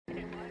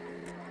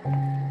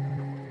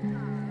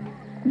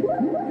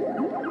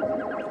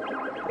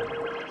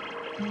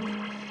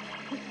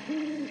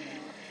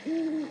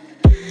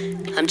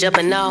I'm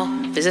jumping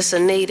off, is this a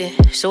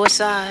needed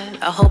suicide?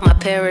 I hope my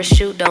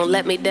parachute don't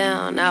let me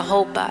down. I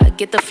hope I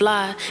get the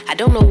fly. I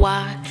don't know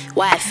why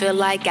I feel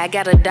like I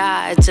gotta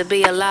die to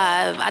be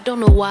alive. I don't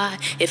know why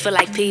it feel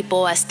like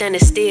people are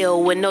standing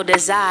still with no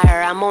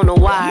desire. I'm on a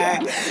wire,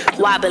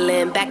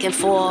 wobbling back and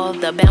forth,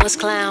 the balance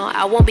clown.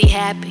 I won't be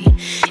happy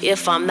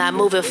if I'm not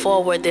moving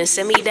forward, then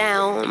send me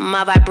down.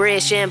 My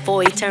vibration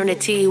for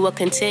eternity will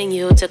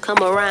continue to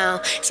come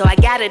around. So I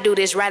gotta do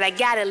this right, I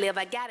gotta live,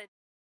 I gotta.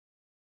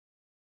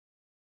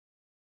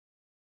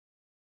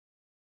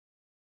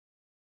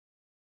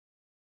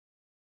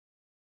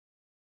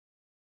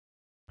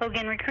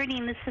 Hogan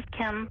Recruiting, this is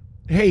Kim.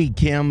 Hey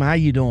Kim, how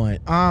you doing?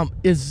 I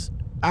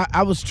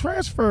was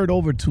transferred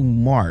over to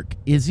Mark.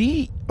 Is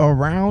he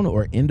around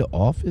or in the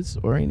office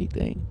or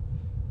anything?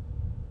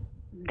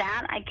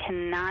 That I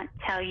cannot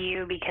tell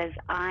you because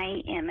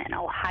I am in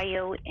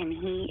Ohio and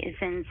he is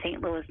in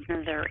St. Louis,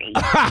 Missouri.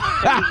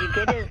 So did you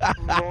get his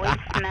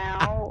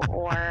voicemail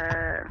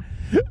or?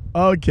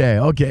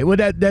 Okay. Well,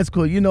 that's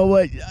cool. You know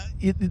what?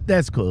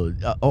 That's cool.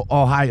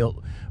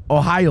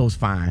 Ohio's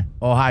fine.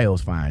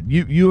 Ohio's fine.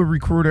 You a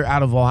recruiter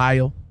out of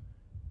Ohio?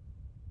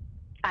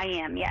 I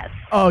am, yes.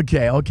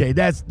 Okay.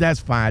 That's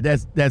fine.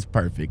 That's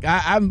perfect.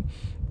 I'm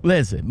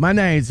listen. My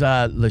name's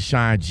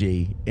LaShawn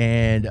G,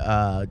 and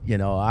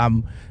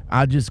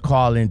I just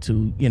call in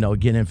to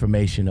get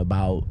information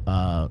about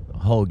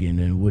Hogan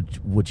and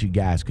what you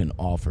guys can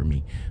offer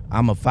me.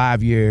 I'm a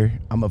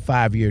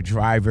 5-year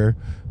driver.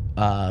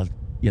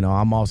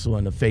 I'm also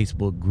in the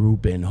Facebook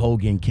group, and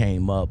Hogan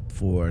came up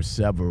for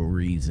several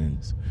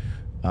reasons.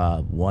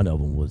 One of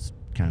them was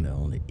kind of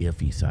on the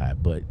iffy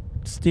side, but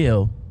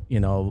still,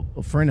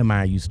 a friend of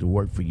mine used to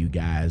work for you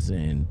guys,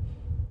 and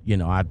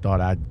I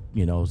thought I'd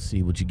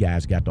see what you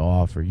guys got to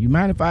offer. You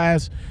mind if I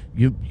ask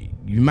you?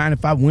 You mind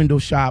if I window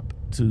shop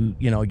to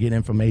get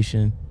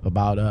information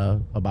about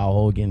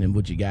Hogan and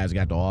what you guys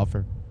got to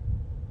offer?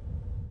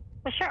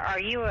 Well, sure. Are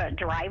you a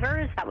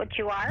driver? Is that what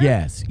you are?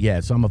 Yes.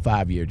 I'm a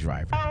 5-year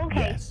driver. Oh,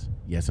 okay.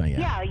 Yes, I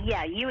am.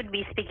 Yeah, you would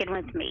be speaking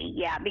with me.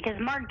 Yeah, because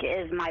Mark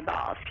is my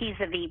boss. He's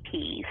a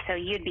VP, so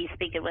you'd be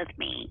speaking with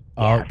me.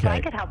 Yeah, okay. So I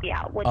could help you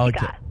out. What you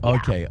got? Yeah.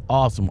 Okay.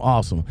 Awesome.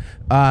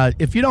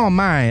 If you don't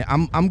mind,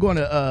 I'm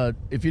gonna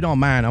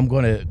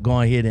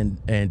go ahead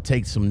and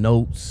take some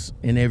notes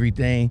and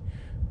everything.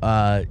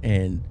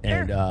 And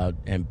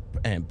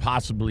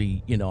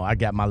possibly, I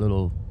got my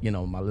little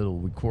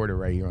recorder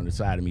right here on the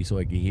side of me so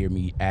it can hear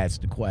me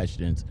ask the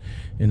questions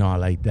and all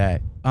like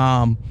that.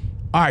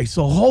 All right,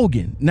 so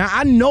Hogan. Now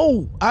I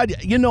know I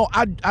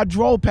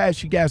drove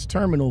past you guys'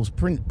 terminals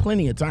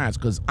plenty of times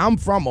because I'm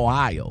from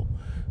Ohio.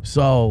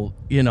 So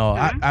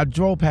I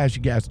drove past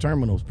you guys'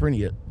 terminals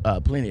plenty of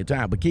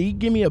time. But can you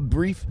give me a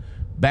brief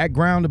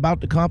background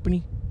about the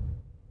company?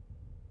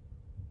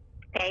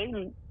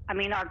 Okay. I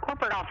mean, our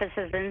corporate office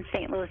is in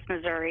St. Louis,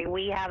 Missouri.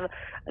 We have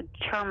a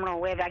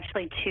terminal. We have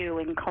actually two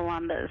in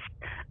Columbus.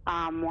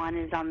 One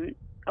is on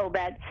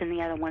Obetz, and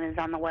the other one is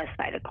on the west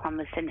side of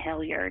Columbus in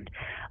Hilliard.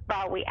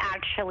 But we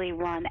actually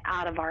run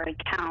out of our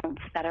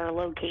accounts that are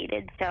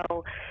located.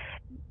 So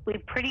we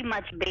pretty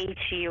much base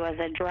you as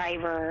a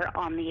driver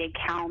on the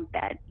account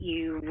that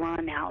you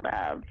run out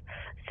of.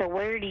 So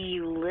where do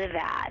you live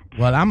at?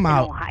 Well, I'm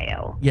out in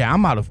Ohio. Yeah,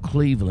 I'm out of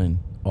Cleveland,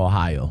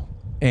 Ohio.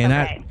 And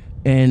okay.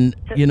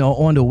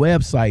 On the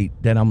website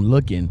that I'm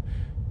looking,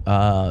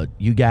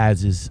 you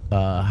guys is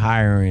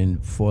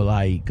hiring for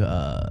like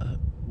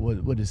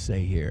what does it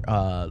say here?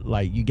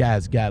 Like you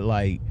guys got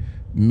like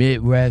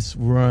Midwest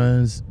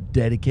runs,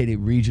 dedicated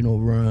regional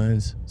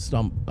runs,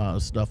 some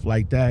stuff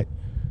like that.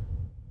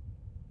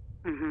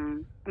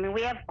 Mm-hmm. I mean,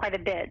 we have quite a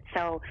bit.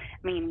 So,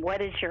 I mean,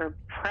 what is your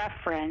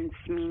preference?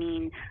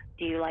 Meaning,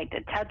 do you like to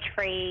touch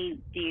freight?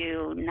 Do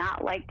you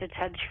not like to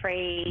touch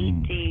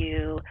freight? Do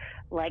you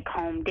like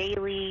home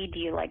daily? Do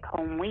you like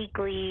home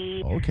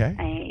weekly?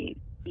 Okay.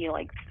 You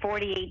like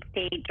 48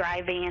 state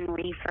drive-in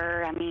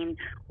reefer? I mean,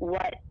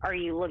 what are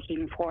you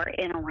looking for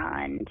in a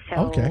run?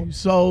 So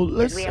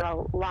we have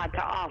a lot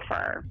to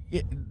offer.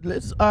 Yeah,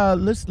 let's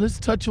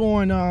touch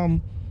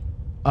on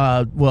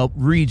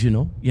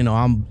regional.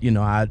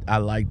 I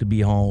like to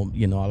be home.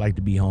 I like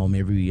to be home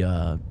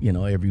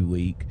every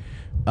week.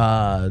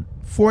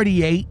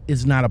 48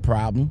 is not a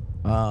problem.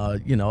 Well,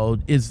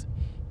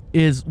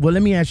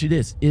 let me ask you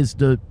this: is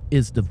the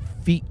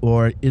fee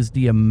or is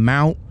the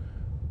amount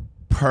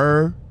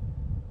per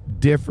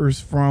differs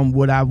from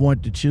what I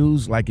want to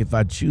choose? Like if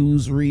I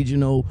choose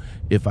regional,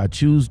 if I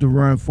choose to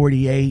run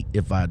 48,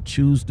 if I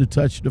choose to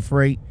touch the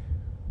freight.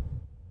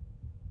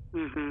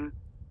 Mm-hmm.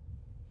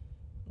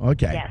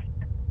 Okay. Yes.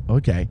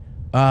 Okay.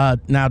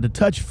 Now the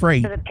touch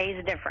freight. So the pay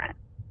is different.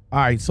 All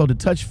right. So the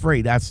touch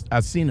freight.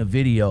 I've seen a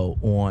video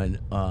on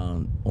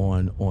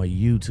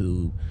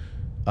YouTube.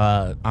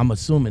 I'm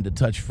assuming the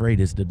touch freight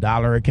is the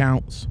dollar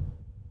accounts.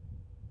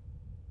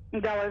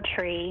 Dollar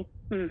Tree.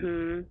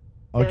 Mm-hmm.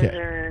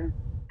 Okay.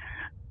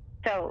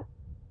 So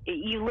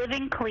You live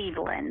in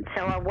Cleveland,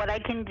 so what I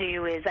can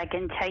do is I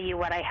can tell you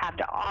what I have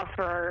to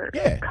offer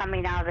Yeah.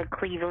 coming out of the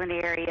Cleveland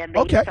area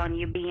based Okay. on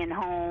you being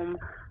home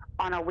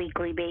on a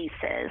weekly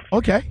basis.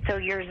 Okay. So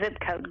your zip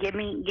code. Give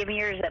me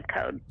your zip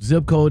code.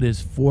 Zip code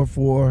is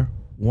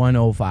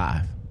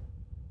 44105.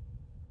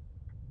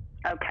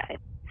 Okay.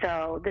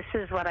 So this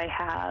is what I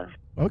have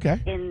Okay.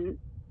 in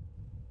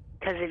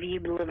because of you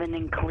living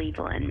in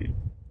Cleveland.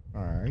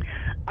 All right.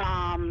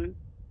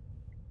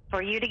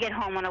 For you to get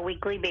home on a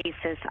weekly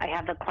basis, I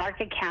have the Clark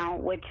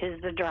account, which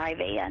is the dry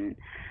van.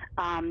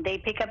 They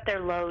pick up their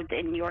loads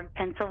in York,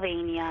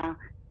 Pennsylvania.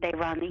 They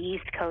run the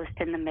East Coast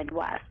and the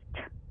Midwest.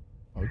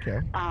 Okay.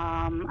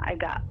 I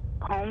got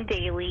Home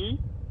Daily,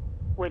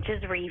 which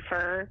is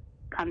reefer,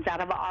 comes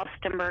out of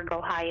Austinburg,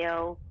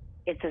 Ohio.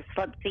 It's a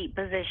slip seat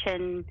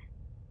position.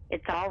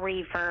 It's all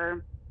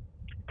reefer.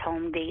 It's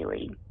Home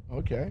Daily.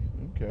 Okay.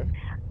 Okay.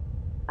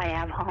 I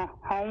have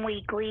Home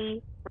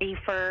Weekly,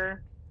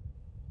 reefer,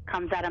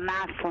 comes out of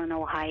Massillon,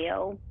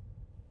 Ohio.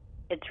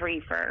 It's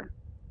reefer.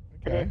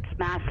 But Okay. it's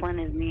Massillon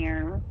is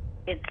near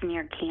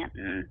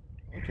Canton.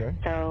 Okay.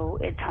 So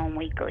it's Home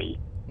Weekly.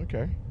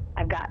 Okay.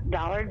 I've got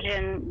Dollar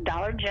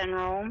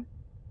General,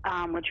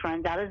 which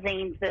runs out of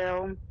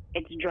Zanesville.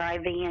 It's dry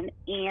van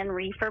and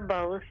reefer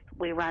both.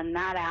 We run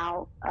that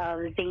out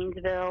of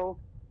Zanesville.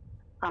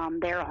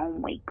 They're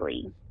Home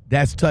Weekly.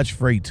 That's touch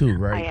free too,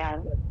 right?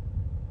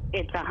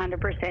 It's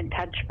 100%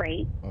 touch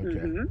free. Okay.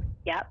 Mm-hmm.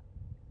 Yep.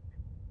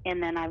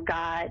 And then I've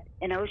got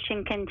an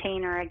ocean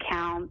container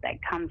account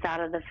that comes out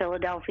of the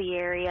Philadelphia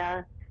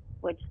area,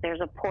 which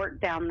there's a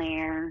port down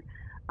there.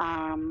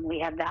 We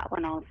have that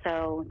one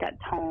also that's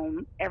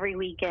home every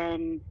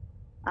weekend.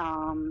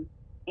 And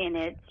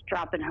it's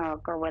drop and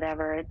hook or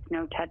whatever. It's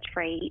no touch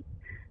freight.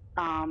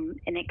 And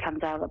it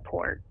comes out of the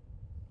port.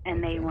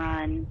 And they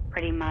run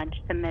pretty much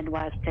the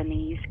Midwest and the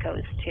East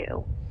Coast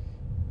too.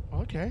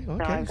 Okay. So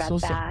I've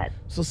got that.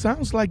 So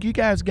sounds like you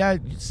guys got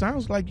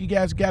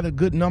a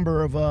good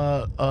number of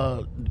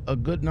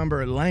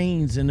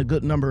lanes and a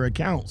good number of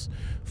accounts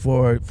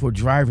for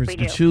drivers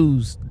to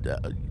choose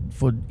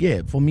for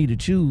me to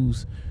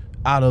choose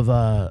out of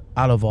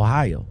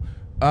Ohio.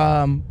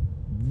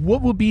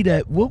 What would be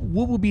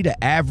the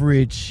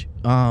average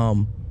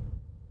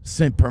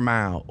cent per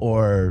mile,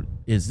 or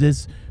is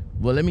this?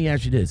 Well, let me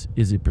ask you this: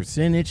 is it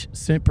percentage,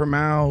 cent per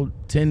mile,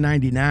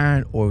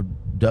 1099, or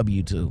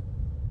W-2?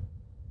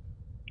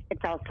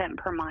 It's all cent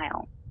per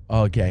mile.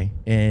 Okay,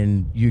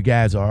 and you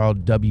guys are all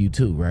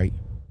W-2, right?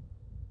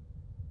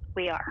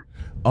 We are.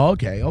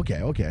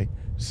 Okay.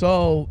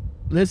 So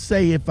let's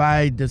say if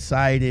I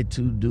decided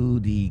to do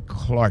the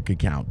Clark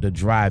account, the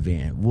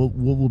drive-in, what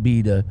will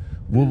be the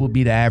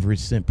average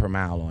cent per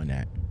mile on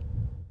that?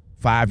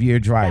 5-year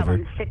driver.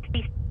 That one's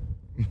 60.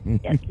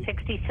 Yes,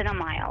 60 cent a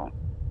mile.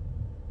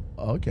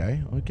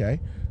 Okay.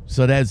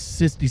 So that's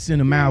 60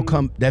 cent a mile.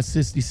 That's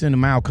 60 cent a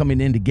mile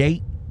coming in the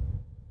gate.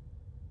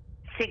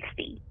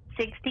 60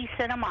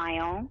 cent a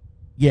mile.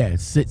 Yeah,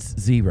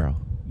 60.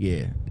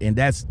 Yeah, and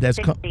that's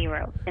 60.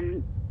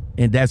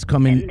 and that's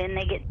coming. And then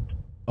they get.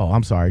 Oh,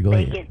 I'm sorry. Go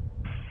ahead.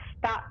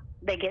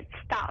 They get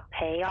stop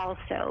pay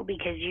also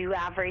because you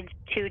average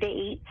 2 to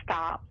 8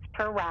 stops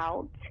per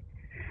route,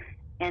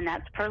 and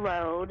that's per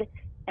load.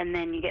 And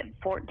then you get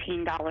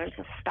 $14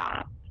 a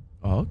stop.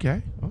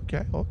 Okay.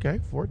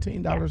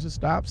 $14 a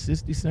stop,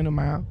 60 cent a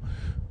mile.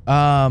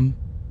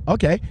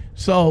 Okay,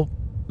 so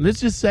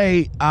let's just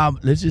say I'm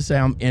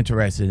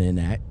interested in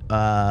that.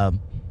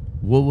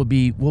 What would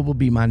be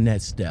my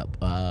next step?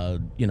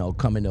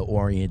 Coming to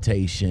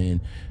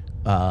orientation.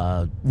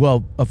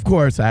 Well, of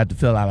course I have to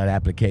fill out an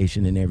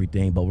application and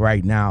everything, but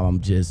right now I'm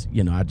just,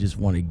 I just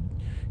want to,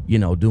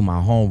 do my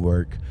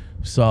homework.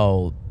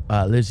 So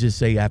let's just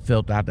say I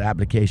filled out the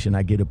application,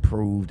 I get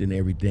approved and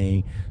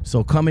everything.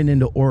 So coming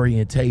into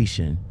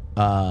orientation,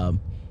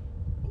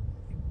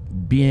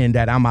 being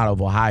that I'm out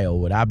of Ohio,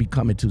 would I be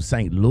coming to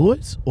St.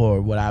 Louis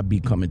or would I be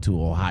coming to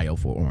Ohio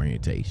for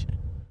orientation?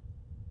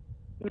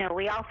 No,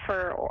 we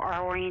offer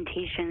our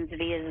orientations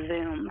via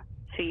Zoom.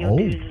 So you'll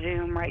do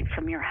Zoom right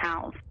from your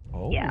house.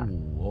 Yeah.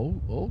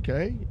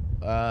 Okay.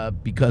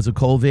 Because of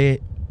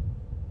COVID?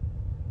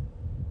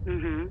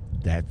 Mm-hmm.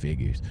 That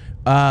figures.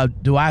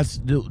 Do I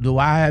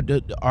have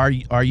to?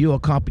 Are you a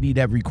company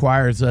that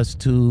requires us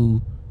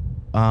to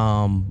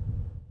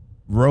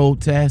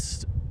road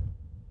test?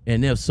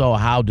 And if so,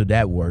 how did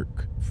that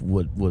work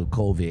with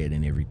COVID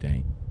and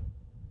everything?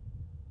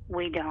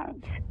 We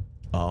don't.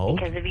 Oh.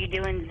 Because if you're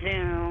doing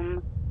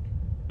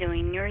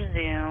your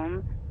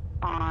Zoom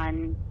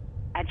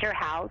at your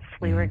house,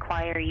 we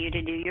require you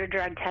to do your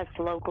drug test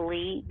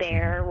locally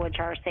there, which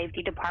our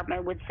safety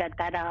department would set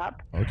that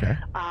up. Okay.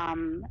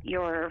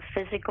 Your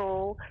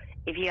physical,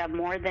 if you have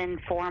more than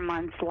 4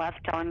 months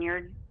left on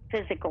your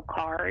physical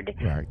card,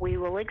 right, we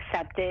will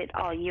accept it.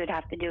 All you'd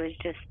have to do is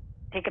just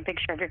take a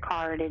picture of your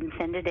card and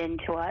send it in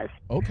to us.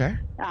 Okay.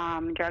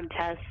 Drug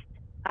test.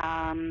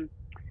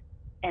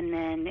 And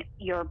then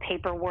your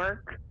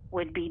paperwork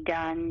would be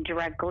done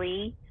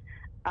directly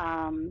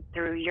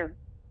through your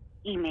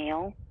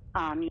email.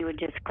 You would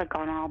just click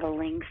on all the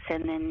links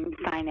and then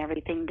sign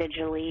everything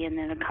digitally, and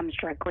then it comes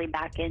directly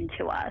back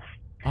into us.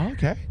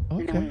 Okay.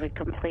 And then we Okay. would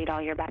complete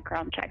all your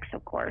background checks,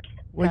 of course.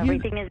 Well, So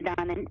everything is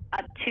done and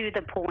up to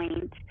the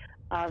point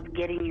of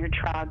getting your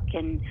truck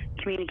and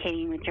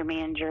communicating with your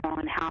manager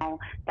on how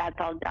that's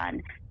all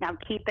done. Now,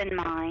 keep in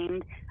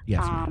mind,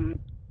 Yes, ma'am.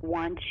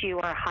 once you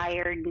are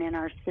hired and in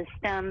our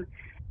system,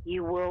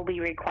 you will be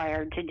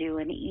required to do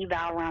an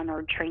eval run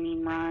or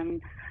training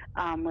run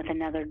with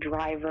another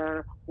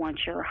driver once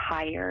you're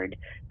hired,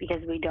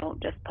 because we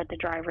don't just put the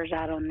drivers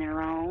out on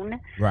their own.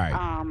 Right.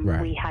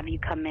 Right. We have you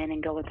come in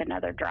and go with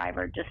another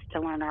driver just to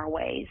learn our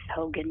ways.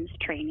 Hogan's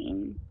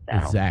training. So.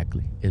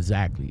 Exactly.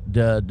 Exactly.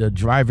 The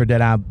driver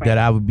that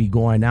I would be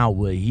going out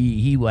with,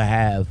 he will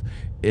have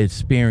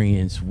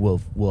experience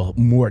with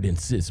more than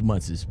 6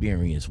 months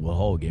experience with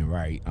Hogan,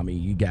 right? I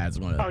mean, you guys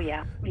want to. Oh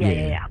yeah.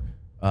 Yeah.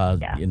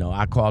 You know,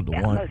 I called the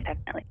one. Most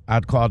definitely.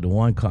 I called the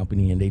one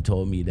company and they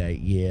told me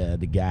that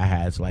the guy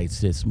has like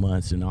 6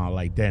 months and all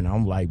like that. And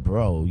I'm like,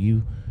 bro,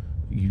 you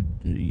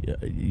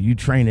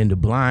training the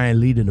blind,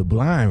 leading the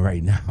blind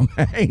right now,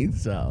 man.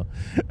 So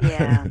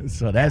Yeah.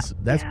 so that's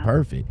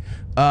perfect.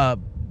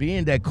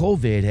 Being that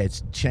COVID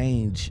has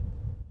changed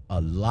a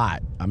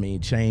lot. I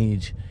mean,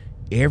 changed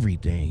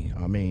everything.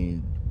 I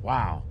mean,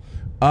 wow.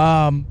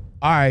 All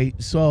right,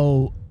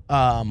 so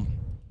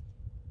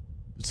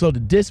so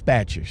the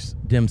dispatchers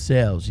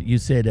themselves, you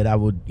said that I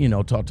would,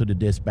 talk to the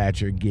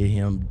dispatcher, get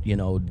him,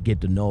 get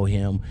to know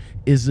him.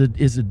 Is the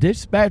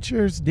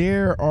dispatchers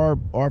there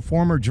are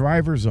former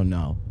drivers or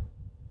no?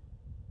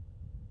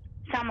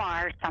 Some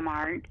are, some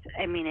aren't.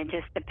 I mean, it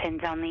just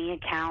depends on the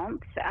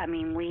accounts. I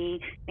mean, we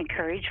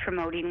encourage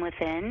promoting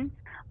within.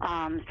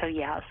 So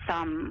yeah,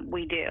 some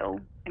we do.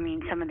 I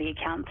mean, some of the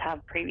accounts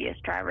have previous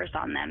drivers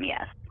on them,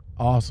 yes.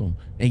 Awesome.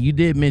 And you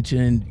did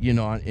mention,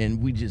 and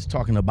we just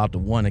talking about the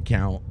one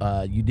account,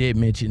 you did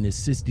mention it's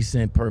 60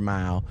 cents per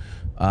mile.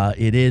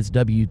 It is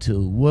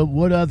W-2.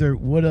 What other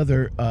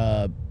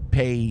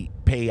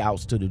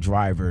payouts to the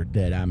driver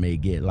that I may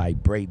get,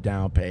 like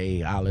breakdown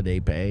pay,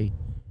 holiday pay?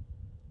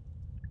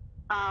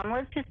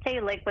 Let's just say,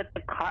 like with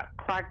the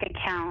Clark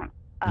account,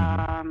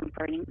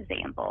 for an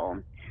example,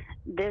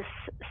 this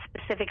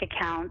specific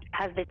account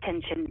has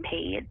detention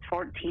pay. It's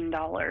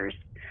 $14.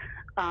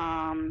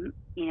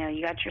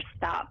 You got your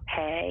stop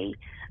pay.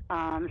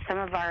 Some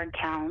of our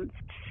accounts,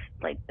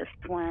 like this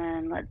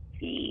one, let's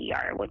see,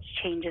 which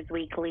changes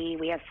weekly.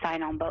 We have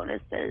sign-on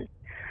bonuses.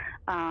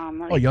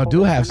 Y'all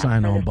do have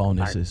sign-on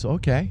bonuses.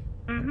 Okay.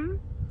 Mm-hmm.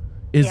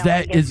 Is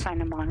that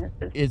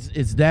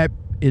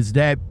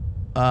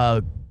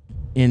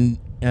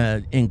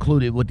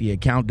included with the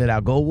account that I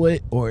go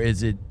with, or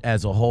is it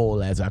as a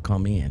whole as I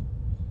come in?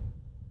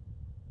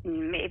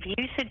 If you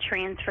should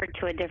transfer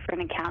to a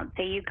different account,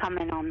 say you come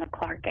in on the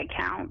Clark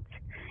account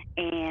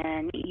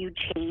and you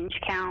change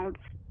counts,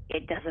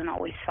 it doesn't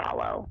always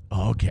follow.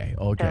 Okay.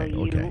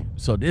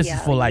 So this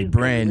is for like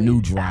brand new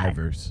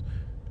drivers.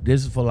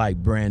 This is for like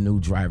brand new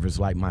drivers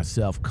like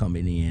myself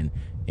coming in,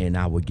 and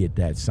I would get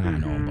that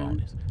sign-on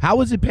bonus.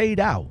 How is it paid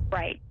out?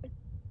 Right.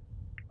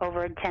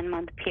 Over a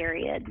 10-month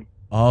period.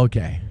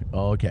 Okay.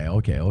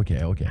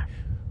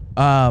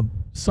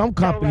 Some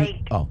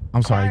company.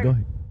 I'm sorry. Go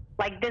ahead.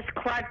 Like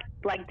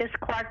this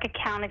Clark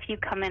account, if you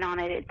come in on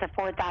it, it's a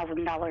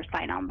 $4,000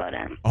 sign-on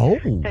bonus. Oh.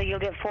 So you'll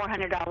get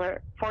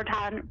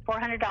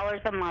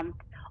 $400 a month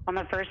on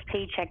the first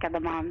paycheck of the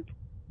month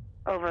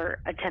over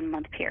a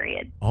 10-month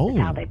period. Oh.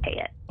 That's how they pay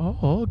it.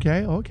 Oh,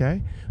 okay.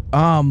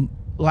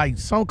 Like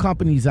some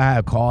companies I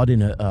have called in,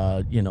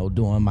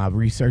 doing my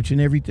research and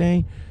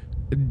everything,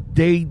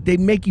 they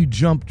make you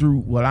jump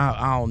through. Well,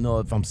 I don't know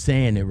if I'm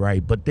saying it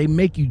right, but they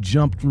make you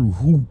jump through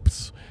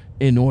hoops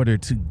in order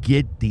to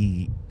get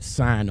the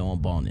sign-on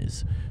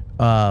bonus.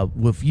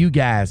 With you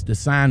guys, the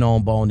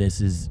sign-on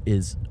bonus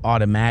is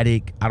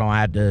automatic.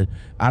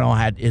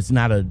 It's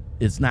not a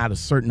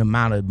certain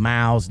amount of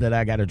miles that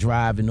I got to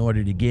drive in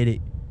order to get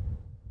it.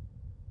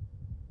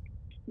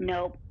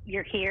 Nope.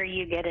 You're here,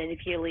 you get it.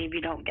 If you leave,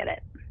 you don't get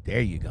it.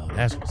 There you go.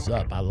 That's what's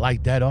up. I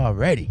like that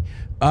already.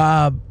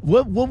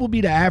 What would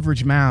be the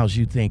average miles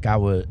you think I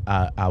would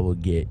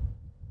get?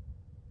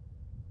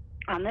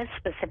 On this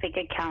specific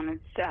account,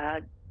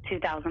 it's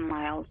 2,000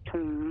 miles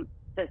to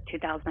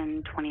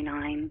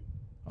 2,029.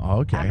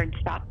 Okay. Average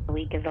stops a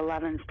week is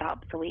 11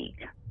 stops a week.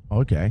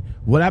 Okay.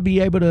 Would I be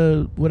able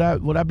to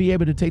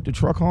take the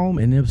truck home?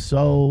 And if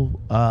so,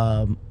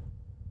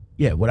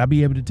 would I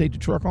be able to take the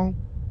truck home?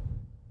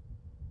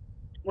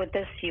 With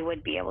this, you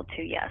would be able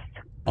to, yes.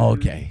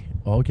 Okay.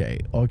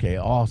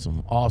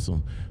 Awesome.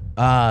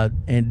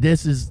 And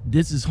this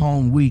is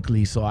home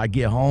weekly, so I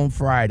get home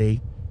Friday.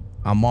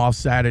 I'm off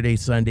Saturday,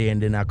 Sunday,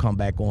 and then I come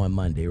back on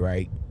Monday,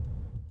 right?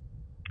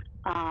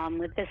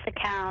 With this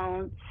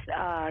account,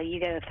 you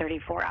get a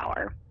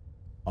 34-hour.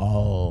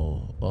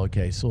 Oh,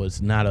 okay. So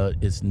it's not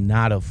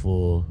a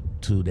full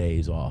 2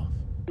 days off.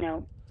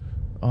 No.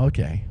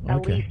 Okay.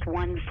 At least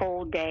one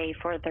full day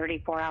for a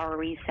 34-hour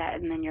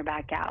reset, and then you're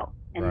back out.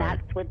 And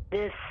that's with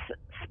this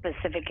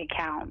specific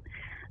account.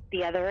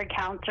 the other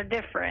accounts are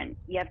different.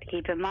 You have to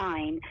keep in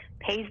mind,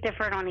 pay's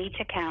different on each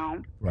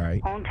account.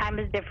 Right. Home time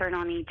is different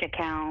on each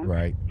account.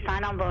 Right.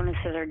 Sign-on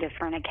bonuses are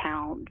different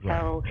accounts. Right.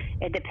 So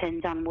it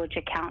depends on which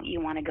account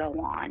you want to go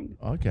on.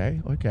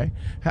 Okay.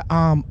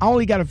 I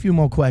only got a few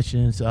more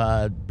questions.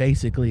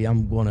 Basically,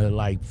 I'm gonna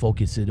like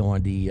focus it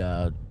on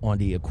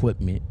the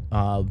equipment.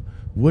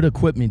 What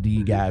equipment do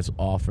you guys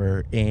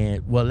offer?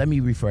 And well, let me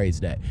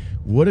rephrase that.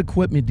 What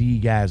equipment do you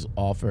guys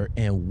offer,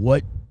 and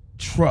what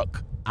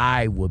truck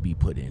I will be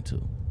put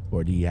into?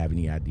 Or do you have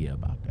any idea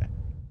about that?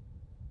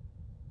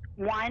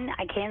 One,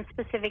 I can't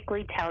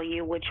specifically tell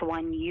you which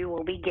one you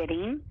will be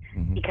getting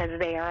because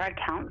they are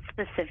account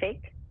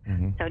specific.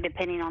 So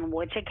depending on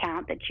which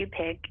account that you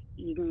pick,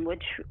 even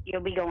which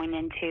you'll be going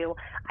into,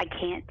 I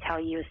can't tell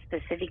you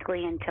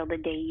specifically until the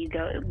day you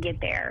get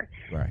there.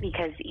 Right.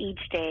 Because each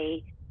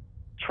day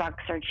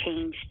trucks are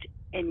changed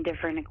in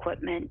different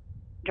equipment,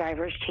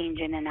 drivers change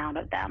in and out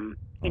of them.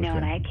 You know,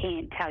 and I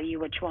can't tell you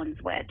which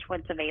one's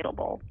what's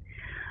available.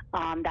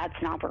 That's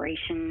an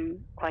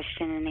operation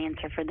question and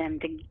answer for them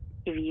to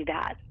give you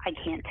that. I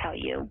can't tell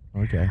you.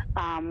 Okay.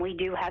 We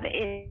do have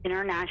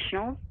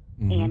internationals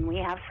and we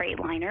have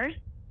Freightliners.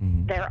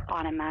 They're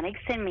automatics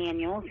and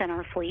manuals in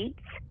our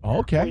fleets.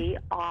 Okay. We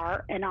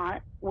are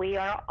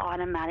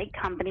automatic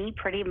company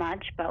pretty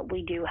much, but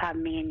we do have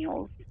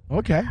manuals.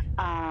 Okay.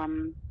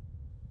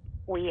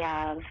 We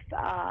have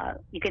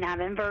you can have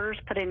inverters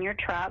put in your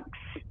trucks.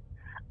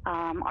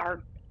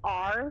 Our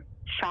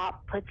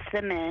shop puts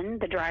them in.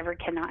 The driver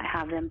cannot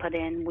have them put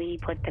in. We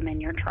put them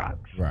in your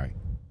trucks. Right.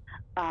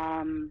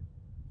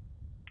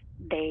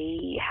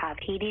 They have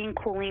heating and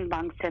cooling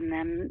bunks in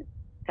them,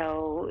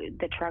 so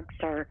the trucks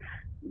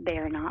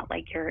they're not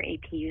like your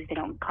APUs. They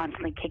don't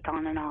constantly kick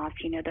on and off.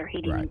 You know, they're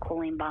heating and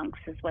cooling bunks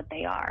is what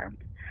they are.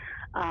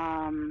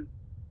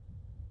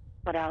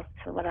 What else?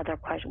 What other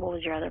question? What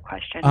was your other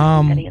question?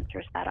 I think that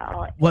answers that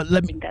all. Well,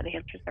 I think that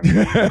answers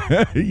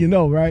everything. You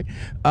know, right?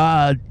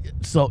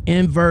 So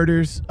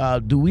inverters,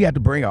 do we have to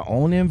bring our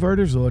own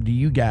inverters, or do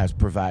you guys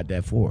provide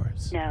that for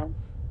us? No,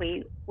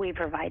 we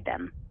provide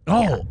them.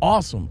 Oh,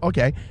 awesome.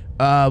 Okay.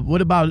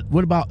 What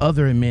about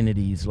other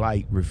amenities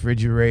like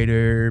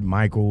refrigerator,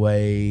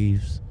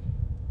 microwaves,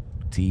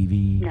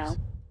 TVs? No,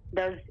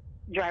 those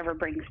driver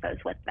brings those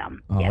with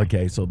them. Oh,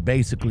 okay. So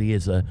basically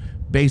it's a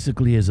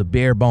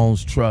bare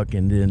bones truck,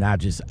 and then I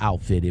just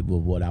outfit it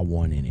with what I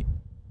want in it,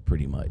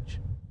 pretty much.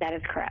 That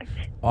is correct.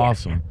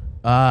 Awesome.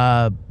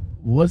 Yes.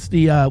 What's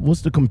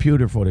the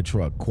computer for the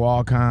truck?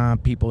 Qualcomm,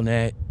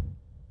 PeopleNet?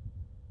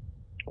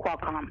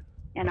 Qualcomm.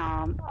 And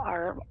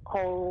our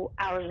whole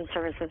hours of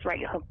service is right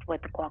hooked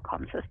with the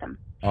Qualcomm system.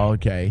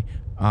 Okay.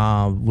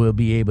 We'll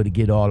be able to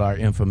get all our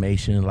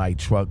information like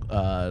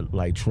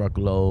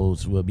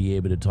truckloads. We'll be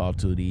able to talk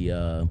to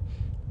the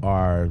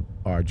our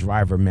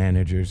driver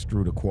managers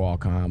through the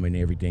Qualcomm and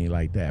everything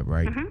like that,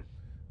 right?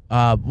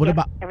 What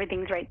about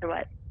everything's right through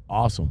it?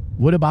 Awesome.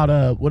 What about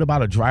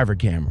a driver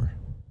camera?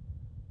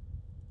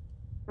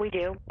 We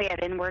do. We have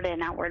inward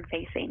and outward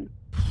facing.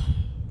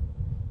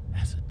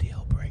 That's a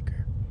deal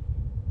breaker.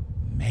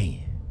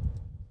 Man.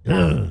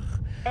 Ugh.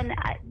 And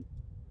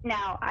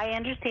now, I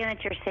understand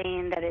that you're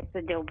saying that it's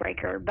a deal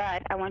breaker,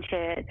 but I want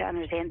you to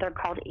understand they're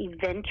called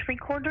event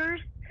recorders.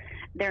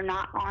 They're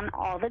not on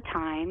all the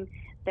time.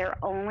 They're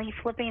only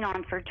flipping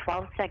on for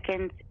 12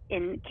 seconds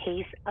in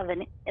case of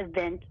an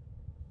event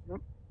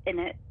in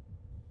it.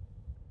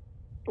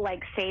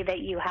 Like, say that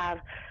you have,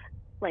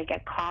 like, a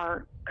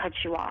car cuts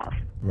you off.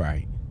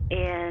 Right.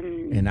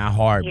 And a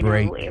hard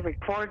break. It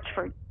records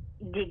for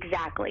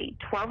exactly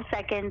 12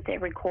 seconds.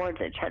 It records,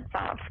 it shuts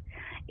off.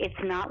 It's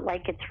not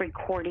like it's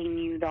recording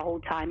you the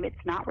whole time.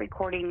 It's not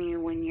recording you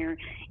when you're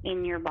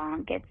in your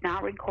bunk. It's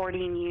not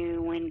recording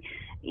you when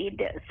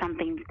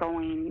something's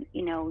going,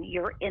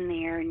 you're in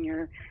there and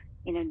you're,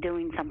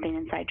 doing something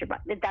inside your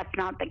bunk. That's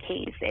not the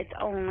case. It's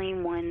only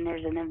when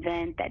there's an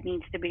event that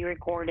needs to be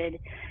recorded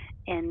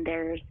and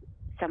there's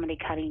somebody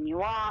cutting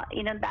you off,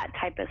 that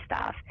type of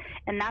stuff.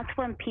 And that's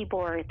when people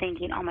are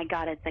thinking, oh my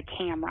God, it's a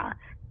camera.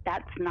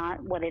 That's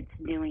not what it's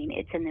doing.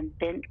 It's an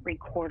event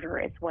recorder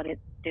is what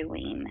it's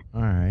doing.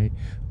 All right.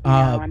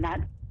 And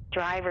that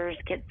drivers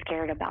get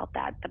scared about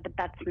that, but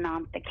that's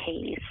not the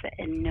case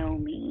in no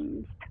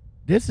means.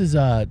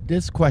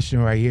 This question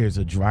right here is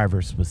a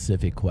driver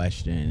specific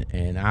question,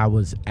 and I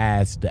was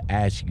asked to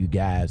ask you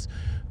guys,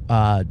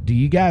 do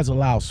you guys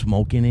allow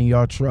smoking in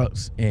your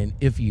trucks? And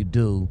if you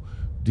do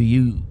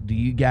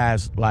you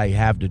guys like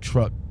have the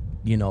truck,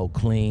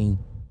 clean,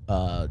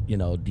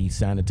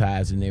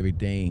 desanitized and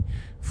everything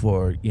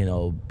for,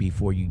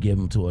 before you give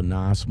them to a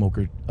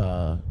non-smoker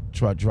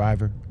truck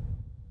driver?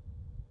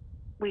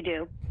 We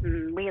do.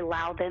 We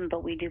allow them,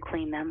 but we do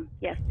clean them,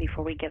 yes,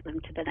 before we give them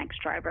to the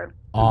next driver.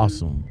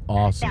 Awesome.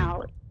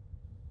 Now,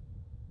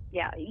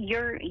 yeah,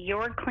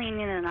 your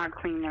cleaning and our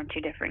cleaning are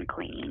two different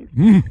cleanings.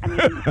 I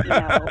mean,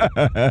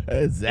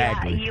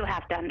 exactly. Yeah, you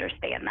have to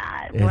understand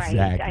that, exactly.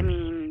 right? I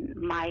mean,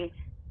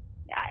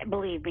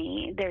 believe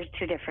me, there's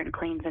two different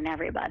cleans in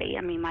everybody.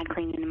 I mean, my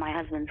cleaning and my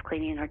husband's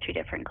cleaning are two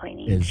different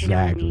cleanings.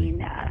 Exactly. You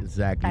know what I mean?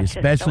 Exactly. That's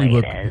especially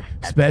with it is.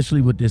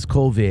 especially with this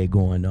COVID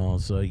going on.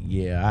 So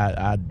yeah,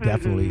 I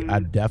definitely Mm-hmm. I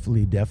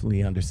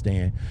definitely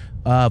understand.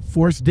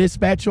 Force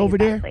dispatch over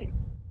Exactly. there.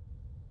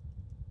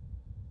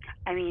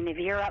 I mean, if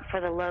you're up for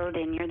the load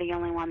and you're the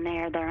only one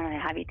there, they're going to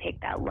have you take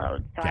that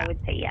load. So I would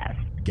say yes.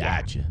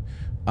 Gotcha.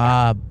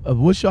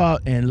 Wish y'all,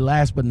 and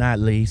last but not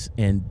least,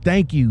 and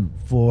thank you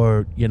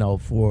for giving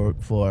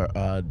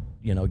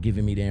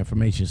me the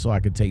information so I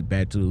could take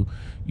back to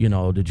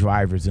the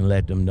drivers and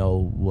let them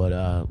know what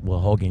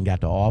Hogan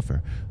got to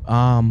offer.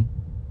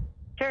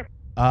 Sure.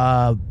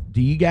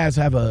 Do you guys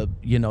have a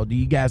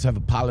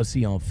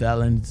policy on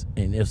felons,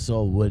 and if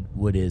so,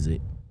 what is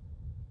it?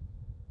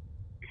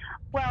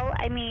 Well,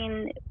 I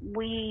mean,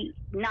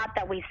 not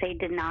that we say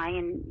deny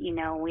and,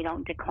 we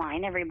don't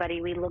decline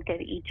everybody. We look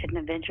at each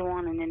individual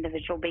on an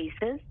individual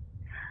basis.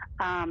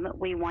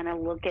 We want to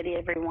look at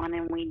everyone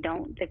and we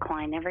don't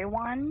decline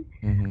everyone.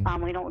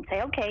 Mm-hmm. We don't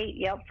say, okay,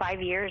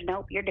 5 years,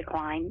 nope, you're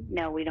declined.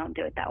 No, we don't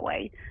do it that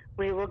way.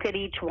 We look at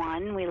each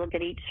one, we look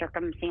at each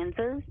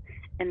circumstances,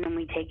 and then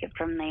we take it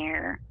from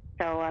there.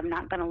 So I'm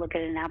not going to look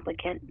at an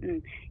applicant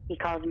and he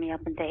calls me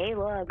up and say, hey,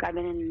 look, I've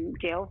been in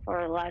jail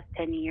for the last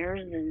 10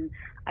 years and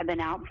I've been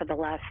out for the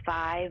last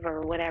 5 or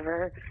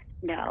whatever.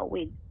 No,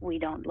 we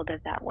don't look at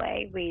it that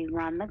way. We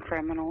run the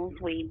criminals,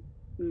 we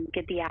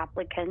get the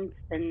applicants,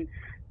 and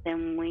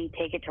then we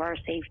take it to our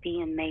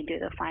safety and they do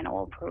the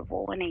final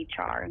approval in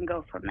HR and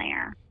go from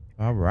there.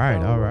 All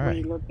right.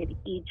 We look at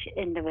each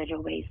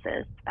individual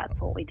basis. That's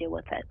what we do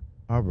with it.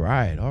 All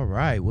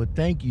right. Well,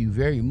 thank you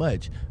very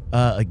much.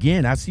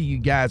 Again, I see you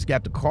guys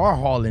got the car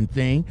hauling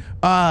thing.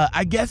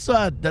 I guess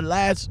the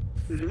last,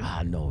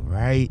 I know,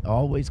 right?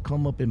 Always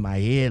come up in my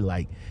head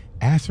like,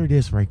 answer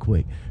this right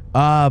quick.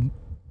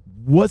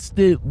 What's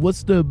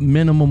the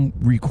minimum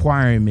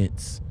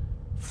requirements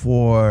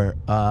for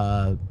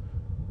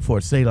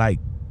say like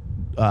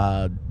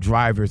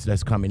drivers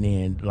that's coming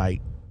in? Like,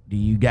 do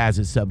you guys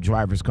accept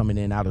drivers coming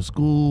in out of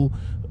school?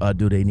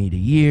 Do they need a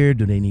year?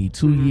 Do they need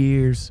 2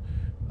 years?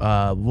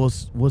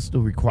 What's the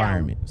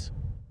requirements?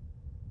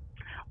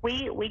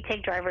 We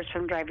take drivers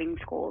from driving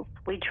schools.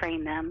 We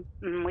train them.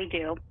 We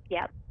do.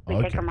 Yep. We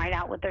take them right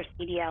out with their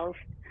CDLs.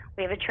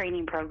 We have a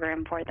training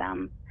program for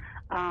them.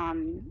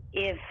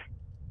 If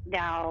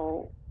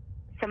now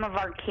some of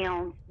our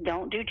counts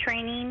don't do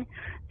training,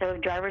 so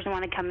if drivers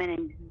want to come in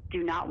and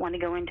do not want to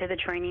go into the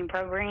training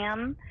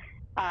program,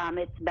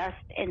 it's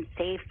best and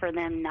safe for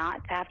them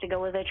not to have to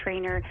go with a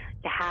trainer,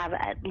 to have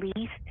at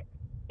least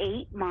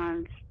 8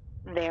 months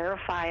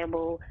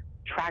verifiable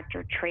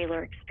tractor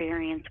trailer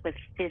experience with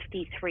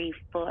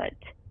 53-foot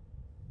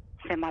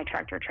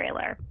semi-tractor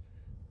trailer.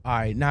 All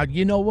right, now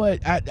you know what,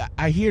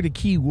 I hear the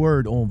key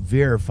word on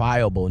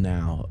verifiable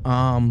now.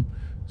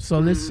 So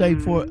let's say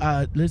for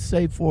a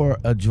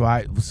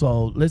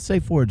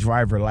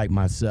driver like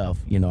myself,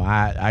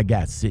 I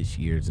got 6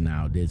 years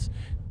now. This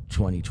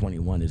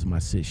 2021 is my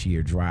 6th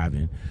year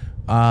driving.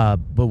 But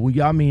when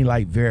y'all mean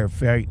like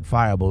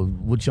verifiable,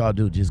 what y'all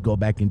do? Just go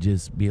back and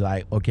just be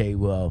like, okay,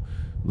 well,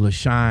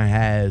 LaShawn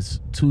has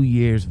 2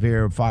 years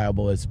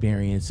verifiable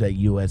experience at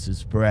U.S.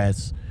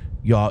 Express.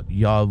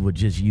 Y'all would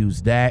just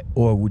use that,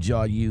 or would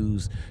y'all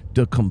use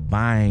the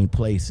combined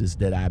places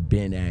that I've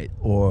been at?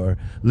 Or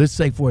let's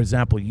say, for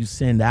example, you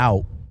send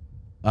out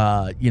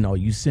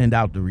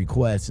the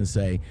request and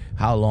say,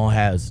 how long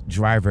has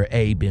driver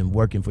A been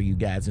working for you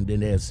guys? And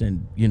then they'll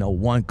send,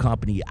 one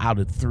company out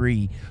of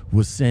 3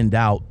 will send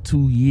out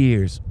 2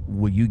 years.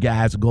 Will you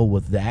guys go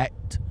with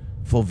that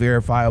for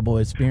verifiable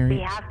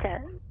experience? We have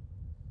to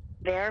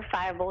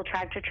verifiable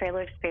tractor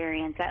trailer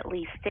experience at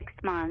least 6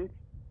 months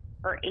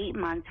or 8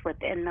 months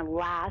within the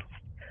last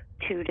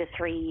 2 to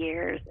 3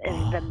 years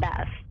is the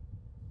best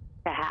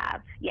to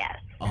have. Yes.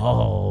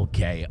 Oh,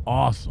 okay.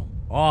 Awesome.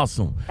 That's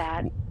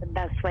the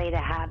best way to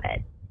have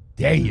it.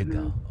 There you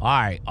go. All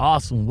right.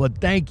 Awesome. Well,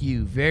 thank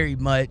you very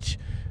much.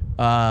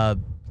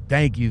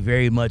 Thank you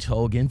very much,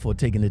 Hogan, for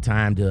taking the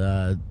time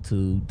to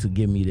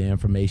give me the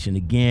information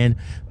again.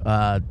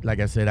 Like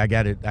I said, I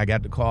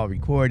got the call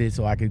recorded,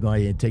 so I could go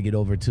ahead and take it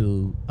over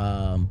to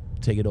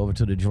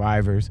the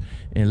drivers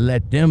and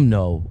let them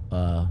know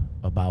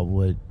about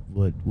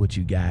what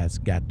you guys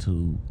got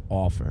to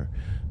offer.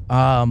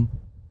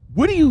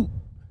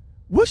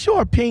 What's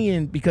your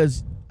opinion?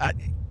 Because I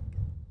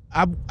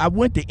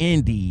went to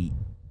Indeed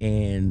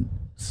and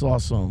saw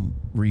some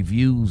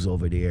reviews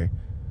over there.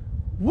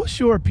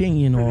 What's your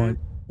opinion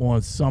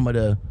on some of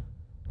the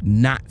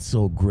not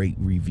so great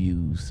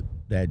reviews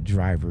that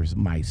drivers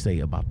might say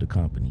about the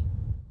company?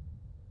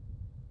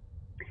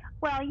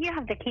 Well, you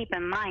have to keep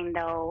in mind,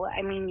 though,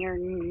 I mean, your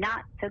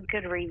not so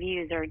good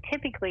reviews are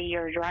typically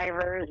your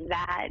drivers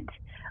that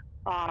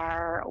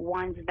are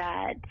ones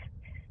that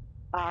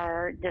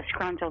are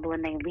disgruntled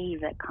when they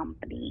leave a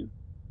company.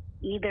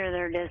 Either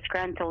they're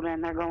disgruntled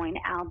and they're going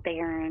out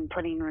there and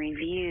putting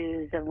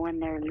reviews of when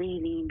they're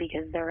leaving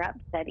because they're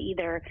upset.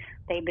 Either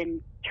they've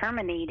been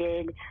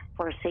terminated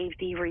for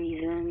safety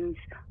reasons,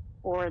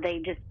 or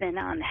they've just been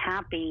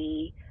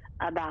unhappy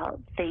about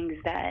things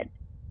that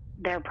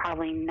they're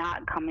probably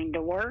not coming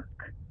to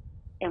work,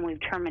 and we've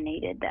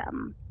terminated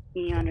them.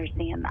 You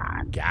understand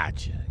that?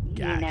 Gotcha.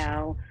 You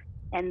know,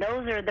 and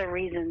those are the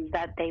reasons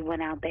that they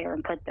went out there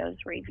and put those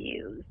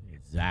reviews.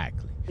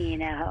 Exactly. You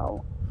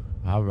know.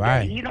 All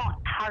right. You don't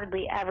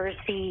hardly ever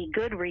see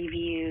good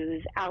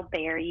reviews out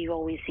there. You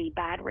always see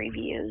bad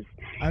reviews.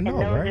 I know,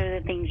 and those right? are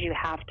the things you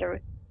have to.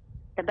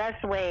 The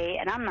best way,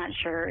 and I'm not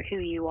sure who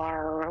you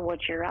are or what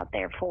you're out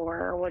there for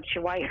or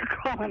why you're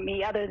calling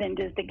me, other than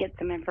just to get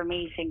some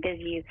information, because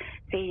you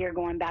say you're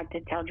going back to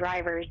tell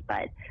drivers,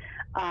 but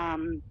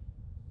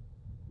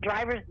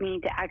drivers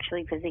need to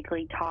actually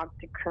physically talk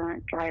to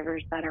current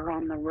drivers that are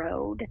on the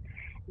road.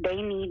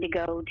 They need to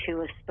go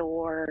to a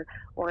store,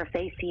 or if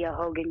they see a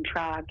Hogan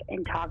truck,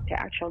 and talk to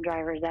actual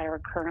drivers that are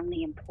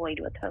currently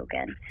employed with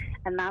Hogan.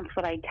 And that's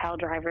what I tell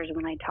drivers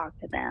when I talk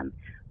to them.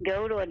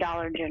 Go to a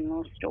Dollar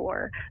General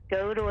store,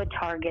 go to a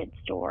Target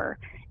store,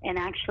 and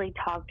actually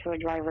talk to a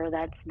driver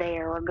that's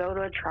there, or go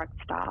to a truck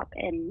stop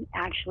and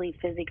actually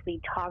physically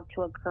talk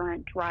to a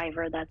current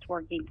driver that's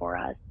working for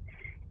us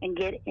and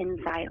get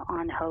insight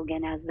on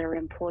Hogan as they're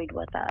employed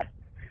with us.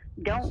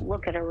 Don't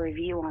look at a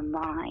review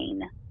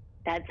online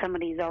that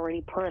somebody's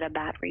already put a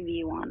bad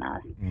review on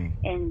us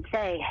and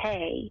say,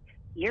 hey,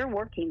 you're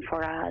working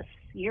for us.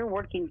 You're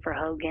working for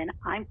Hogan.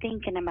 I'm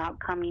thinking about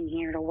coming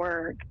here to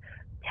work.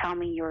 Tell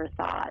me your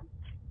thoughts,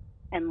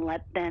 and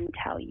let them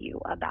tell you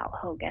about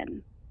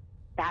Hogan.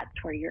 That's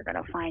where you're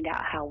going to find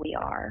out how we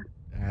are.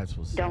 That's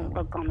what's Don't up.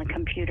 look on the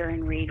computer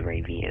and read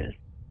reviews.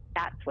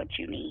 That's what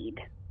you need.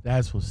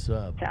 That's what's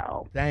up.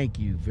 So, thank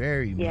you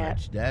very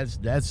much.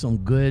 That's some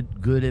good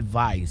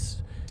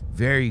advice.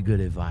 Very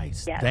good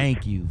advice. Yes.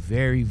 Thank you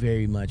very,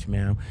 very much,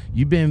 ma'am.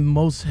 You've been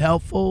most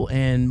helpful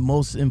and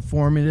most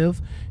informative,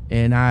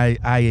 and I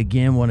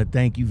again want to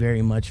thank you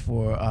very much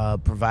for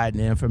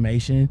providing the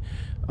information.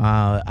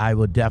 I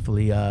will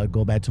definitely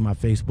go back to my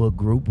Facebook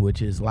group,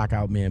 which is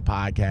Lockoutmen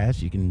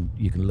Podcast. You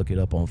can look it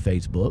up on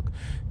Facebook,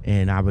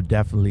 and I would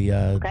definitely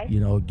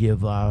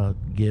give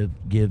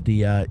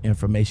the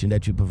information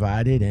that you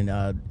provided,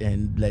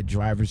 and let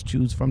drivers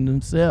choose from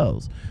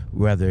themselves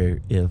whether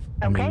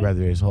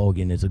it's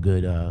Hogan is a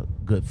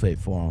good fit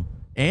for them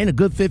and a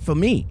good fit for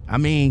me. I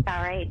mean,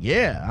 all right.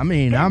 Yeah, I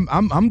mean,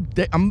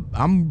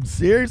 I'm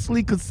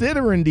seriously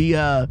considering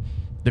the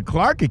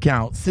Clark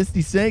account,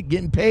 60 cent,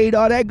 getting paid,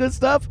 all that good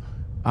stuff.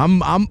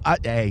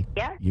 Hey,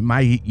 yeah. You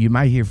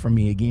might hear from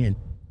me again.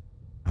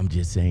 I'm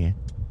just saying.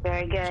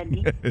 Very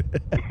good.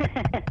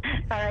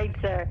 All right,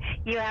 sir.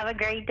 You have a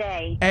great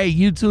day. Hey,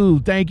 you too.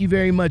 Thank you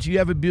very much. You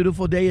have a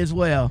beautiful day as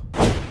well.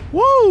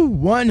 Woo!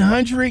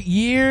 100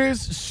 years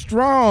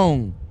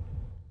strong.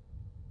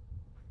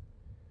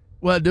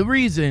 Well,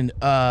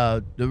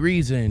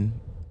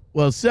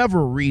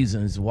 several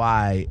reasons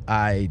why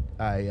I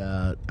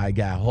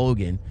got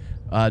Hogan.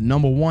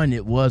 Number one,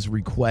 it was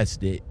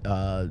requested.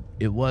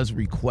 It was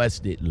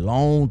requested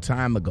long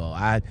time ago.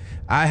 I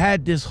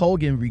had this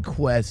Hogan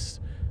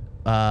request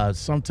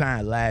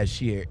sometime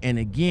last year, and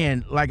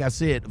again, like I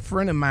said, a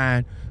friend of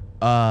mine,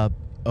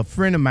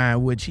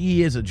 which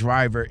he is a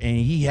driver and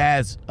he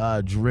has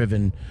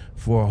driven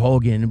for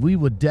Hogan. We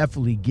would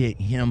definitely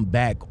get him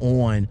back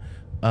on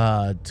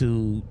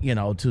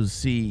to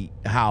see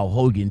how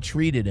Hogan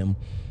treated him.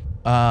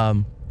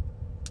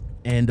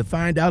 And to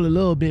find out a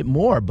little bit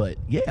more. But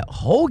yeah,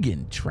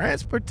 Hogan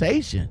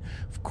Transportation.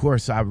 Of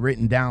course, I've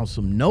written down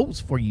some notes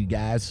for you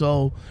guys.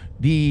 So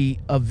the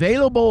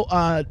available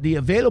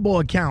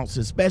accounts,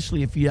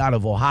 especially if you're out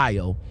of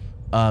Ohio,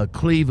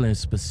 Cleveland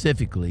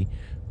specifically,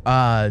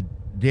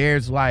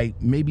 there's like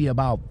maybe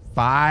about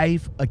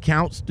 5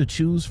 accounts to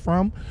choose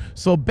from.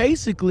 So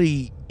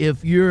basically,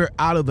 if you're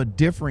out of a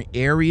different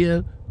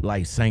area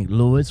like St.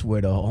 Louis,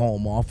 where the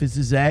home office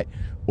is at,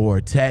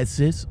 or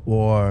Texas,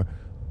 or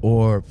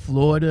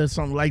Florida,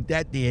 something like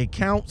that, the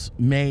accounts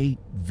may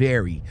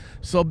vary.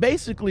 So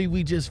basically,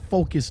 we just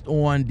focused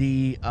on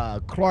the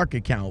Clark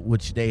account,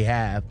 which they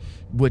have,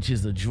 which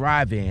is a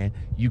drive-in.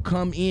 You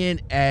come in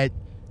at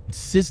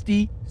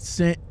 60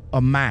 cents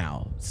a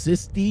mile,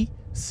 60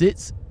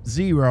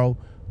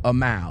 a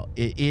mile.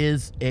 It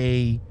is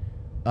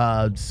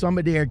some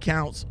of their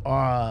accounts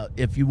are,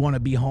 if you want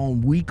to be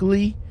home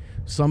weekly,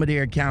 some of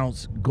their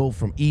accounts go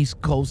from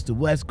East Coast to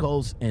West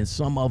Coast, and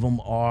some of them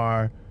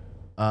are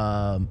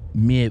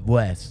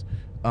Midwest.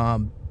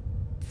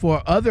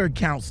 For other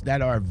accounts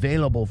that are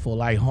available for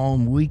like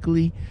home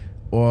weekly,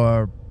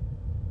 or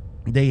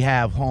they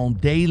have home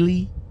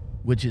daily,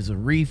 which is a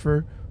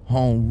reefer,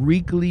 home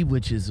weekly,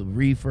 which is a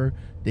reefer.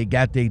 They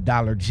got their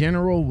Dollar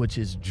General, which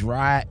is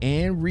dry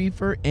and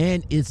reefer,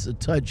 and it's a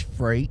touch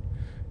freight.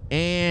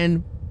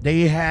 And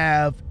they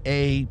have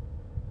a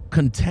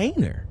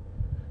container.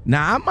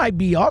 Now, I might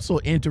be also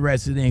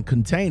interested in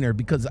container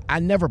because I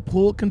never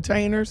pulled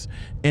containers,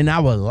 and I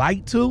would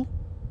like to.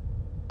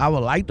 I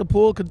would like to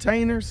pull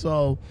containers,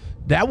 so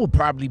that would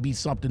probably be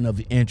something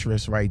of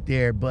interest right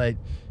there. But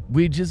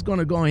we're just going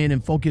to go ahead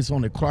and focus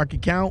on the Clark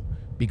account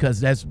because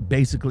that's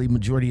basically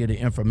majority of the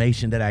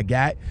information that I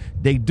got.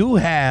 They do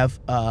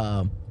have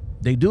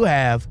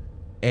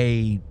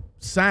a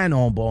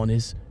sign-on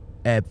bonus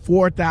at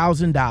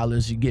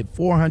 $4,000. You get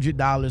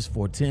 $400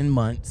 for 10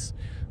 months.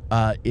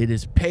 It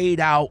is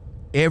paid out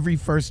every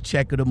first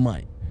check of the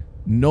month.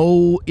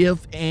 No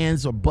ifs,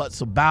 ands, or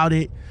buts about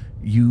it.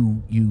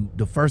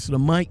 The first of the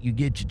month, you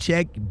get your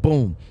check,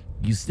 boom.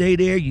 You stay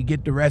there, you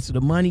get the rest of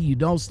the money. You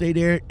don't stay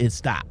there, it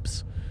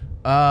stops.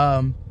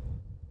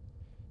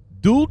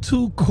 Due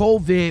to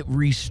COVID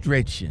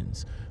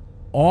restrictions,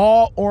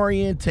 all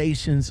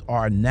orientations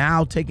are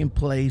now taking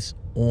place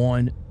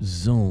on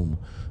Zoom.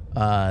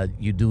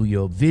 You do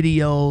your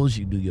videos,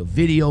 you do your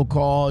video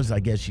calls. I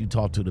guess you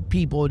talk to the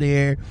people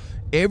there.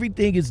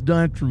 Everything is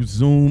done through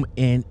Zoom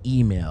and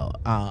email.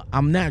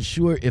 I'm not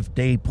sure if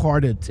they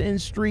part of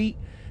 10th Street.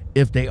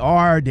 If they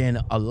are,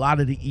 then a lot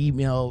of the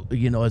email,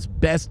 it's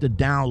best to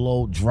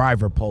download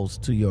Driver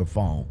Post to your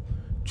phone.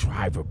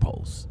 Driver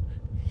Post.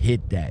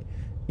 Hit that.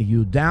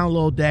 You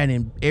download that,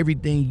 and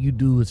everything you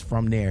do is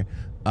from there.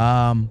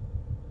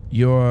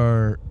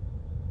 Your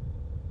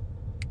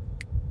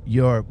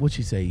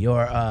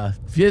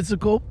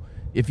physical,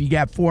 if you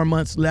got 4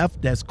 months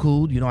left, that's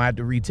cool. You don't have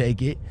to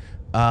retake it.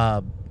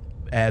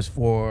 As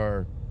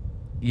for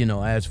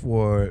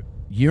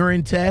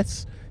urine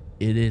tests,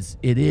 it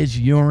is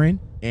urine,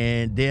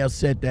 and they'll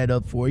set that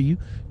up for you.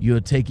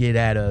 You'll take it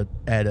at a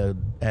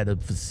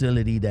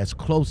facility that's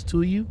close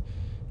to you.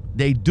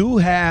 They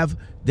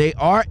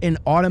are an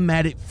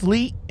automatic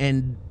fleet,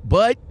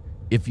 but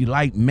if you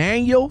like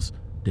manuals,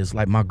 just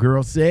like my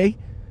girl say,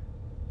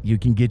 you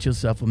can get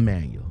yourself a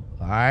manual.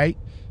 All right.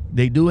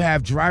 They do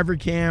have driver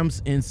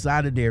cams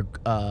inside of their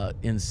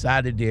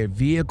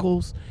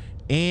vehicles,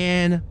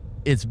 and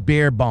it's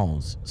bare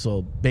bones.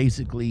 So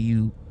basically,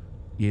 you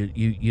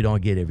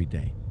don't get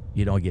everything.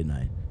 You don't get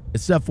nothing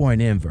except for an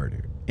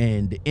inverter,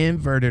 and the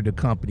inverter the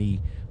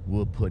company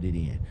will put it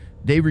in.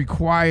 They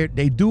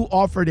do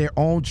offer their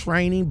own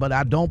training, but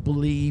I don't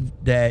believe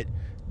that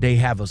they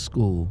have a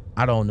school.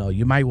 I don't know.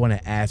 You might want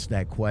to ask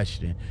that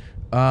question.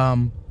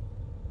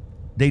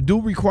 They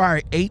do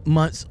require 8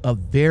 months of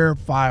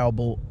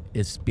verifiable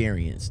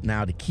experience.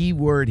 Now, the key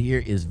word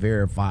here is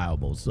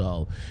verifiable.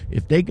 So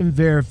if they can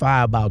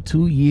verify about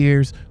 2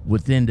 years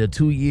within the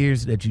 2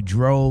 years that you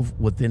drove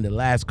within the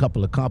last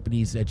couple of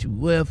companies that you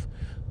with,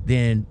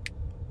 then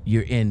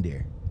you're in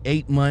there.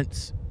 8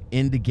 months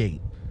in the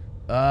gate.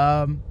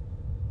 And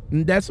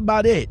that's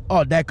about it.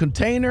 Oh, that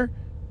container,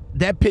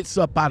 that picks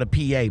up out of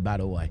PA, by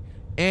the way.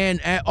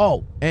 And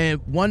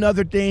one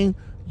other thing,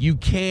 you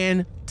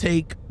can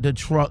take the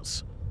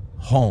trucks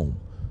home.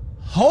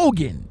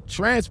 Hogan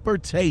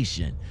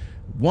Transportation,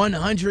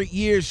 100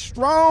 years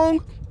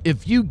strong.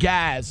 If you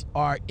guys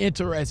are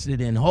interested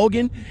in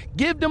Hogan,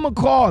 give them a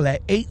call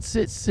at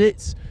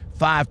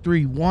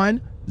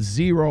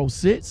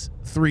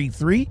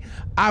 866-531-0633.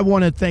 I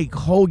want to thank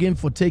Hogan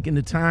for taking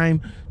the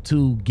time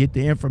to get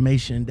the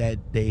information that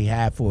they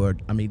have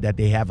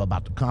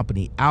about the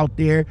company out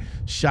there.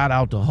 Shout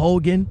out to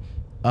Hogan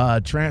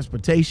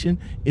Transportation.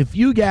 If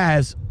you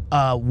guys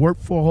work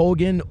for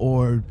Hogan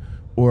or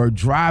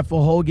drive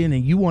for Hogan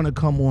and you want to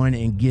come on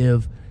and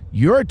give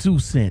your 2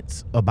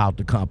 cents about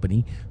the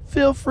company,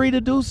 feel free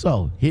to do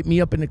so. Hit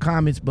me up in the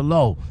comments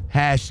below.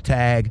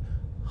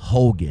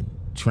 #Hogan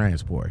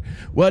Transport.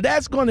 Well,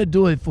 that's going to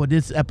do it for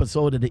this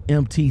episode of the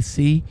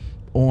MTC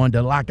on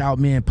the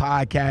Lockoutmen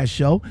podcast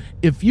show.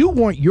 If you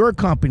want your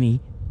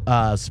company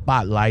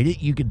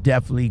spotlighted, you could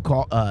definitely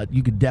call.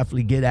 You could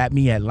definitely get at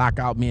me at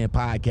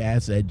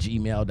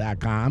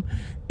lockoutmenpodcast@gmail.com.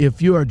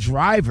 If you're a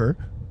driver,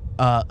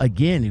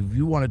 again, if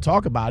you want to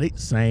talk about it,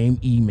 same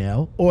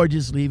email, or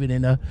just leave it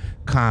in the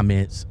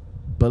comments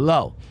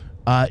below.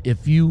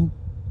 If you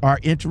are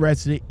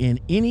interested in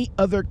any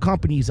other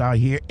companies out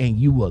here and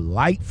you would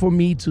like for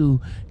me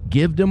to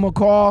give them a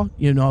call,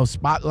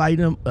 spotlight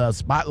them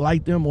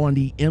on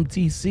the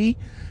MTC,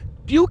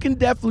 you can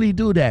definitely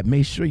do that.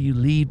 Make sure you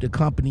leave the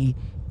company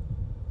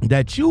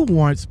that you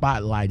want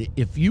spotlighted.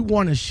 If you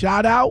want a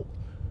shout out,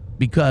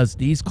 because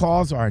these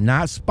calls are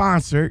not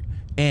sponsored,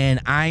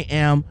 and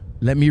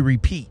let me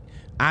repeat,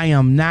 I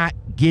am not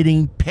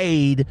getting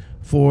paid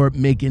for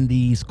making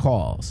these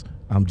calls.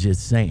 I'm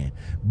just saying.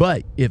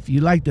 But if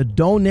you like to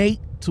donate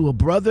to a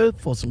brother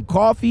for some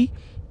coffee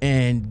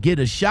and get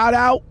a shout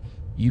out,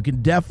 you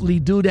can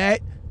definitely do that.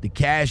 The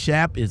Cash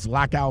App is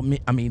 $Lockoutmen.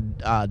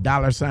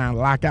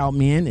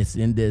 It's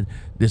in the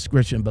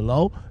description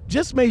below.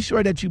 Just make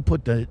sure that you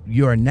put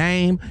your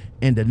name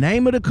and the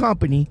name of the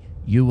company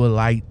you would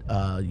like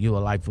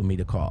for me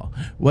to call.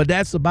 Well,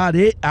 that's about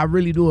it. I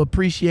really do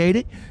appreciate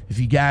it. If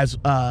you guys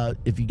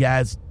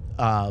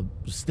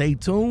stay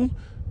tuned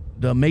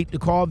to Make the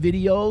Call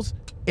videos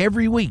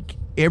every week,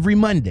 every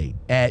Monday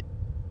at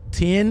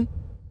 10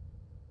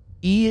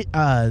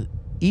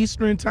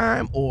 Eastern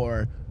time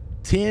or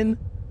 10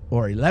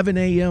 or 11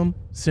 a.m.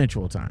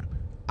 Central time.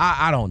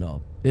 I don't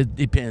know. It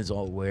depends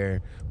on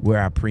where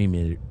I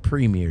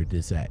premiered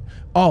this at.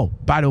 Oh,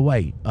 by the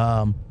way,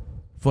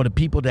 for the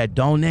people that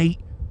donate,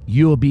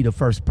 you'll be the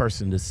first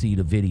person to see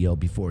the video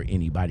before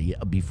anybody,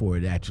 before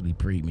it actually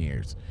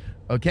premieres.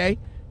 Okay?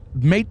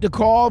 Make the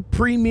Call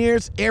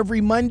premieres every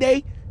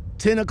Monday,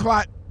 10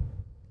 o'clock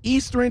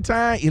Eastern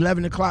time,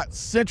 11 o'clock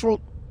Central.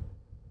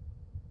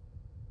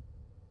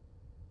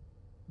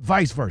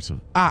 Vice versa.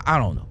 I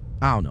don't know.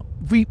 I don't know.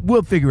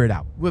 We'll figure it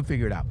out. We'll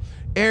figure it out.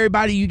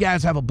 Everybody, you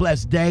guys have a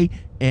blessed day,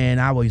 and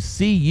I will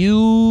see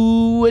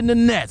you in the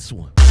next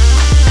one.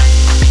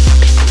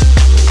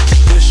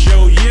 This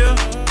your year,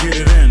 get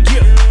it in.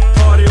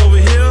 Party over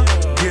here,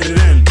 get it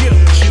in.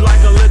 She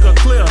like a liquor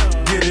clear,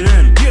 get it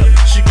in.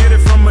 She get it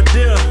from a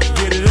deal,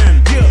 get it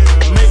in.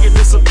 Make it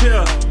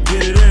disappear,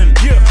 get it in.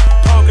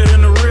 Park it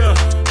in the rear,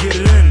 get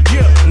it in.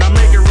 Now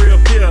make it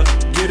reappear,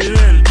 get it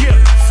in.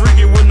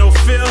 Freaky with no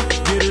fear,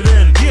 get it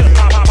in.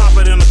 Pop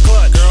it in the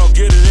clutch, girl,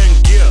 get it in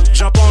gear.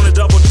 Jump on it,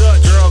 double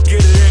dutch, girl,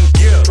 get it in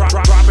gear.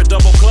 Drop it,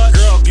 double clutch,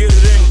 girl, get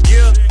it in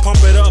gear.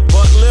 Pump it up,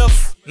 butt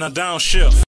lift, now downshift.